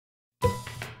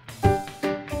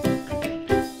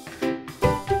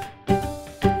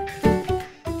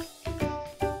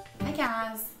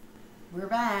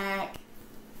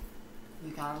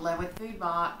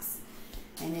box,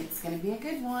 and it's going to be a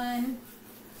good one.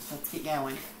 Let's get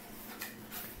going.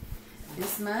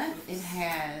 This month, it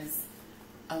has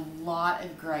a lot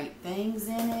of great things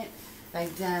in it.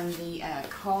 They've done the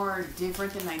card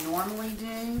different than they normally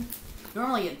do.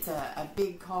 Normally it's a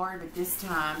big card, but this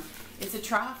time it's a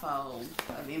trifold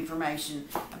of information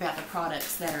about the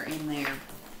products that are in there.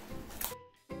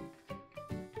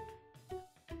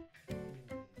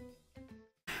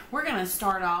 We're going to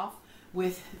start off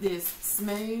with this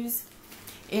Smooze.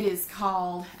 It is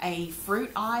called a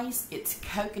fruit ice. It's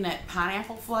coconut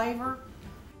pineapple flavor.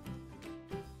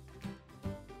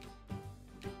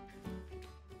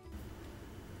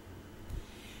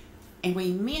 And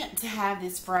we meant to have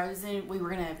this frozen. We were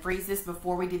going to freeze this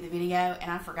before we did the video,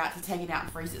 and I forgot to take it out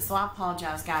and freeze it. So I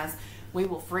apologize, guys. We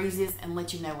will freeze this and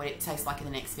let you know what it tastes like in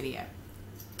the next video.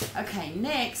 Okay,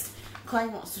 next, Clay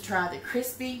wants to try the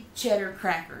crispy cheddar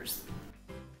crackers.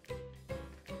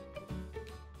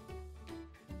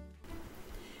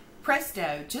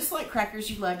 Presto, just like crackers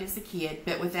you loved as a kid,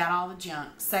 but without all the junk.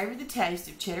 Savor the taste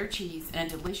of cheddar cheese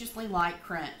and a deliciously light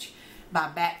crunch by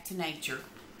Back to Nature.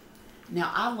 Now,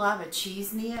 I love a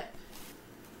cheese nip.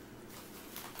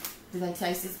 Do they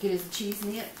taste as good as a cheese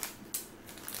nip?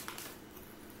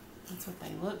 That's what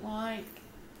they look like.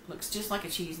 Looks just like a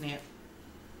cheese nip.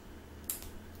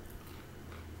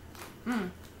 Mmm.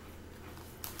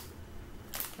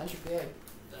 Those are good.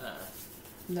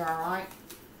 They're alright.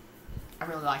 I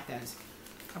really like those.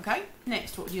 Okay,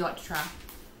 next, what would you like to try?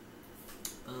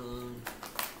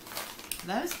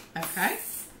 Those? Okay.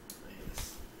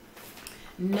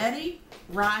 Nutty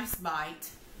Rice Bite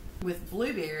with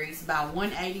blueberries by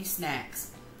 180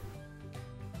 Snacks.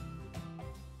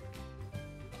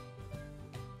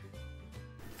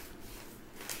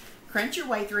 Crunch your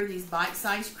way through these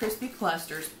bite-sized crispy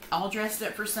clusters, all dressed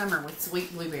up for summer with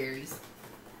sweet blueberries.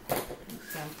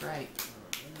 Sounds great.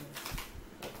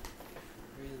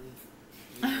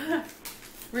 Really?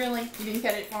 Really? You didn't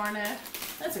cut it far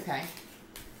enough? That's okay.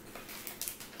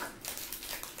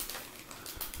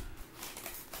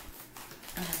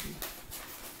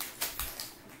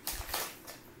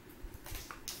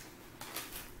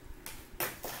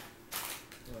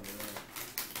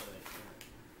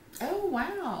 Oh,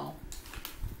 wow.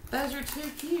 Those are too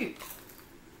cute.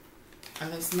 Oh,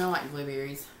 they smell like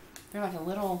blueberries. They're like a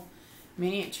little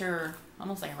miniature,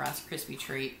 almost like a Rice Krispie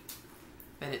treat,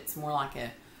 but it's more like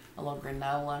a little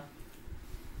granola.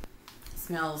 It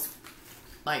smells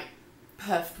like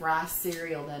puffed rice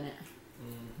cereal, doesn't it?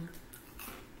 Mm-hmm.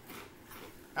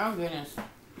 Oh, goodness.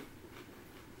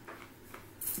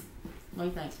 What do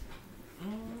you think?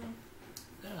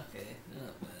 Okay,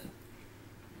 not bad.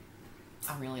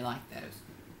 I really like those.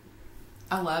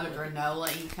 I love a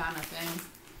granola-y kind of thing.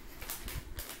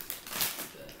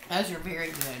 Those are very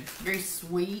good. Very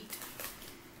sweet.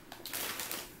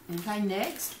 Okay,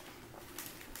 next,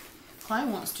 Clay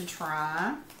wants to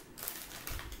try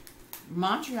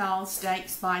Montreal Steak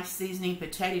Spice Seasoning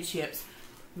Potato Chips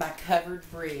by Covered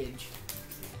Bridge.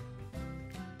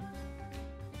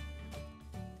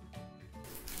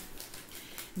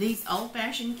 These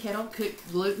old-fashioned kettle-cooked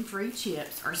gluten-free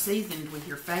chips are seasoned with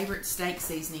your favorite steak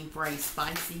seasoning for a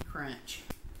spicy crunch.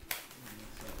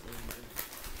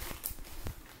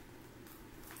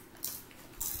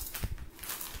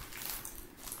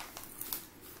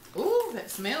 Ooh, that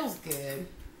smells good.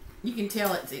 You can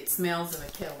tell it smells of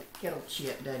a kettle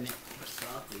chip, doesn't it? It's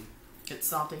salty. It's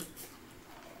salty.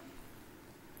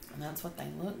 And that's what they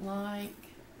look like.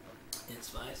 It's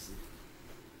spicy.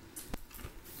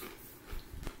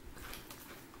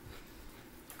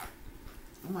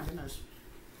 Oh my goodness.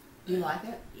 Do you like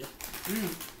it? Yeah.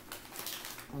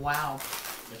 Wow.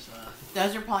 It's,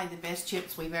 those are probably the best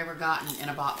chips we've ever gotten in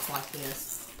a box like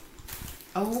this.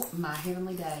 Oh my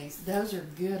heavenly days. Those are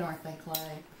good, aren't they,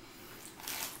 Clay?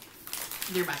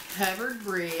 They're by Covered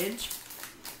Bridge.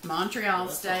 Montreal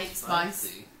Steak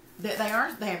Spice. They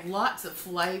have lots of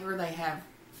flavor. They have,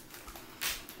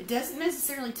 it doesn't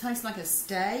necessarily taste like a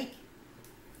steak.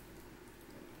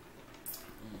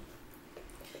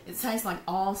 It tastes like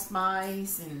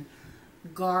allspice and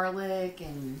garlic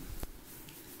and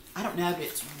I don't know, but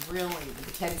it's really, the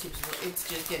potato chips, it's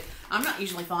just good. I'm not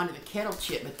usually fond of a kettle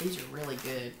chip, but these are really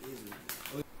good.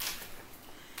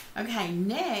 Okay,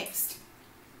 next,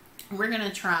 we're going to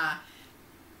try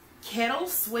Kettle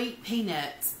Sweet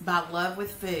Peanuts by Love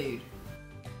with Food.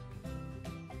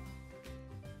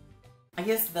 I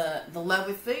guess the Love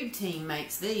with Food team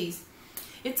makes these.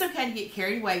 It's okay to get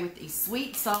carried away with the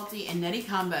sweet, salty, and nutty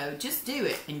combo. Just do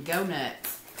it and go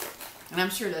nuts. And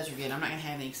I'm sure those are good. I'm not going to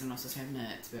have any because I'm not supposed to have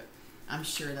nuts, but I'm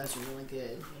sure those are really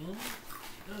good. Yeah.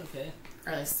 Okay.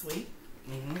 Are they sweet?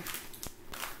 Mm-hmm.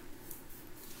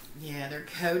 Yeah, they're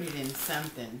coated in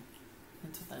something.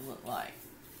 That's what they look like.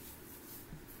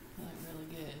 They look really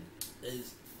good.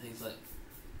 It's things like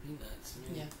peanuts.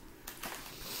 Yeah.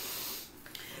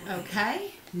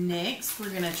 Okay, next we're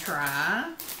gonna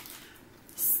try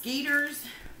Skeeter's.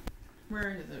 Where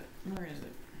is it? Where is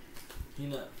it?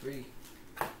 Peanut free.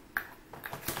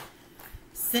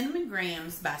 Cinnamon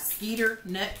Grams by Skeeter,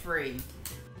 nut free.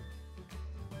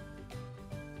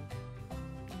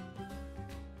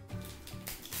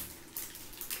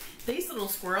 These little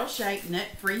squirrel-shaped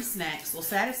nut-free snacks will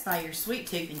satisfy your sweet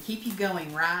tooth and keep you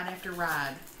going ride after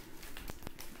ride.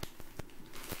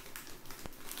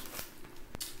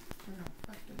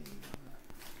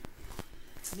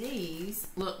 These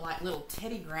look like little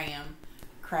Teddy Graham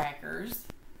crackers.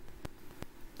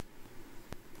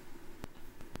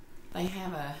 They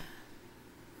have a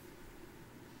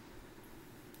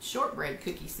shortbread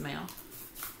cookie smell.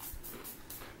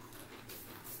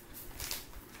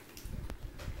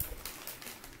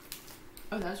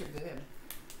 Oh, those are good.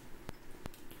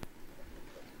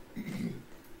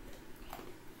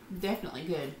 Definitely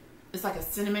good. It's like a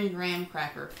cinnamon graham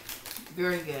cracker.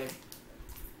 Very good.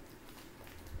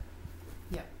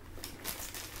 Yep.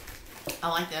 I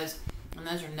like those. And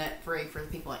those are nut free for the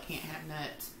people that can't have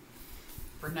nuts.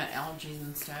 For nut allergies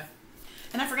and stuff.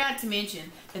 And I forgot to mention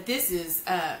that this is,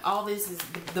 all this is,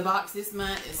 the box this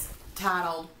month is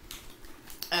titled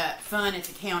Fun at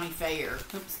the County Fair.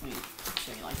 Oops, let me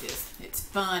show you like this. It's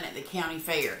Fun at the County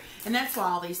Fair. And that's why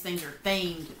all these things are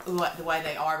themed the way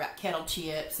they are, about kettle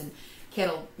chips and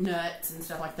kettle nuts and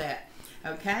stuff like that.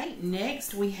 Okay,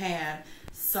 next we have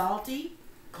Salty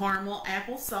Caramel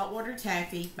Apple Saltwater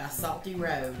Taffy by Salty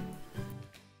Road.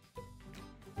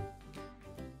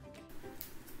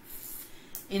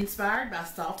 Inspired by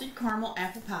salted caramel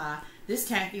apple pie, this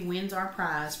taffy wins our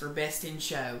prize for Best in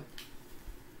Show.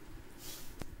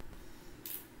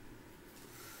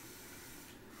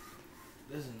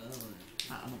 There's another one.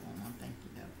 I don't want one, thank you,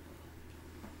 though.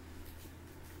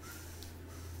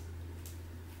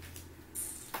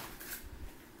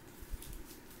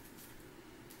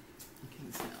 I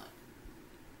can't smell it.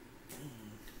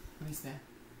 Let me smell.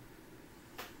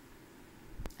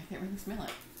 I can't really smell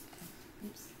it.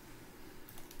 Oops.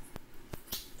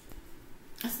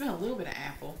 I smell a little bit of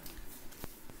apple.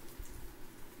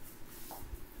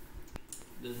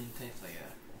 Doesn't taste like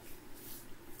apple.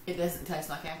 It doesn't taste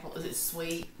like apple. Is it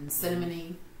sweet and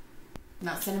cinnamony?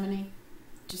 Not cinnamony,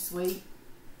 just sweet.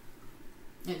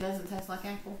 It doesn't taste like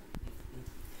apple.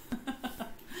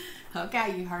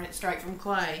 Okay, you heard it straight from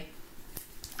Clay.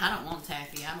 I don't want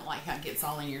taffy. I don't like how it gets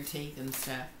all in your teeth and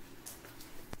stuff.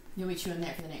 You'll be chewing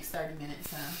that for the next 30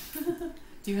 minutes, huh?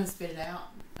 Do you want to spit it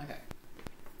out? Okay.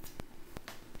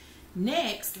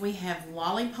 Next, we have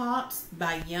Lollipops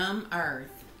by Yum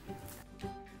Earth.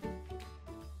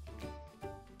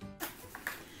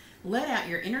 Let out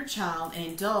your inner child and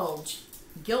indulge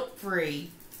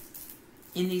guilt-free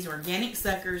in these organic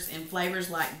suckers in flavors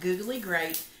like googly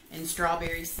grape and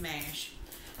strawberry smash.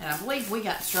 And I believe we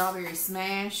got strawberry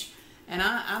smash, and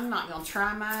I'm not going to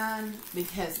try mine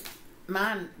because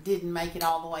mine didn't make it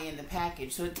all the way in the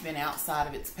package, so it's been outside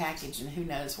of its package, and who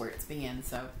knows where it's been,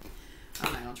 so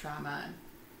I'm not going to try mine.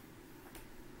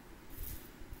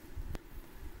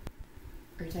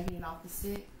 Are you taking it off the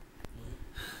stick?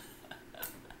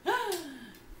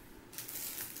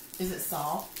 Is it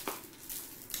soft?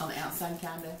 On the outside,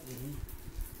 kind of?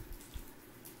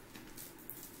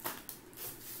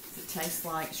 Does it taste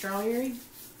like strawberry?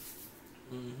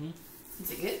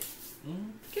 Is it good?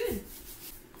 Good.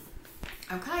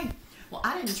 Okay. Well,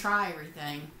 I didn't try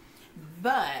everything,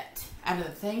 but out of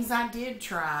the things I did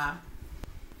try,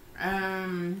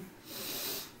 I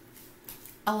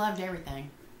loved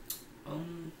everything.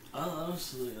 I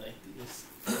honestly like these.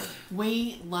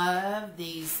 We love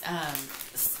these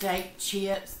steak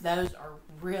chips. Those are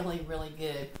really, really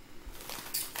good.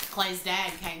 Clay's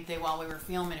dad came through while we were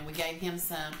filming, and we gave him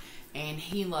some, and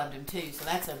he loved them too. So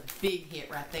that's a big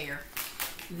hit right there.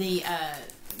 The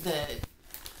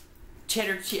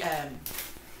cheddar,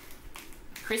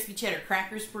 crispy cheddar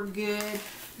crackers were good.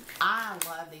 I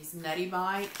love these Nutty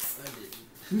Bites.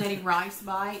 Nutty Rice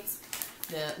Bites.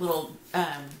 The little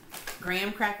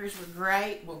graham crackers were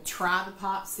great. We'll try the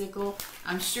popsicle.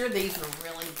 I'm sure these were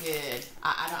really good.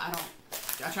 I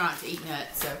try not to eat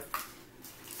nuts, so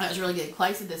that was really good.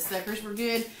 Clay said the suckers were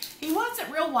good. He wasn't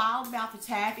real wild about the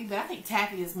taffy, but I think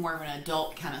taffy is more of an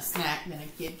adult kind of snack than a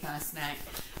kid kind of snack.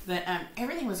 But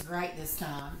everything was great this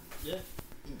time. Yeah.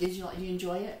 Did you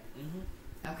enjoy it?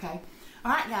 Mm-hmm. Okay.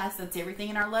 Alright guys, that's everything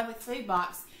in our Love with Food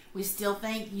box. We still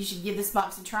think you should give this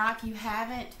box a try if you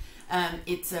haven't.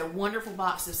 It's a wonderful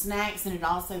box of snacks, and it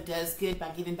also does good by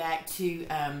giving back to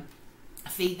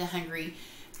Feed the Hungry,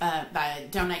 by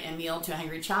donating a meal to a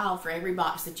hungry child for every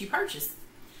box that you purchase.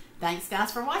 Thanks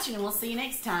guys for watching, and we'll see you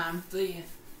next time. See ya.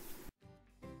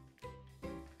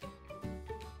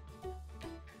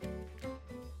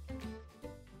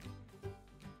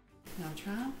 You want to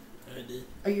try them? I did.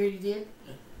 Oh, you already did?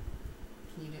 Yeah.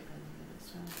 Can you do it for me this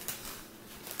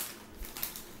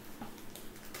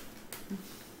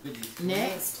time?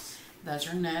 Next, those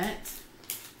are nuts.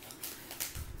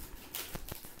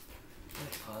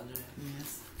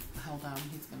 Yes. Hold on,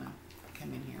 he's gonna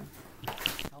come in here.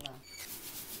 Hold on.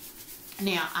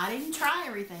 Now, I didn't try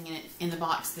everything in the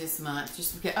box this month,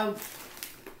 just because. Oh,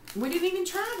 we didn't even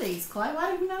try these, Clay.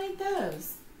 Why did we not eat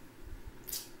those?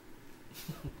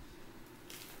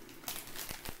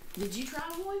 Did you try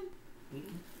one?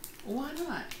 Mm-mm. Why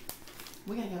not?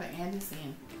 We gotta go back and add this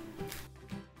in.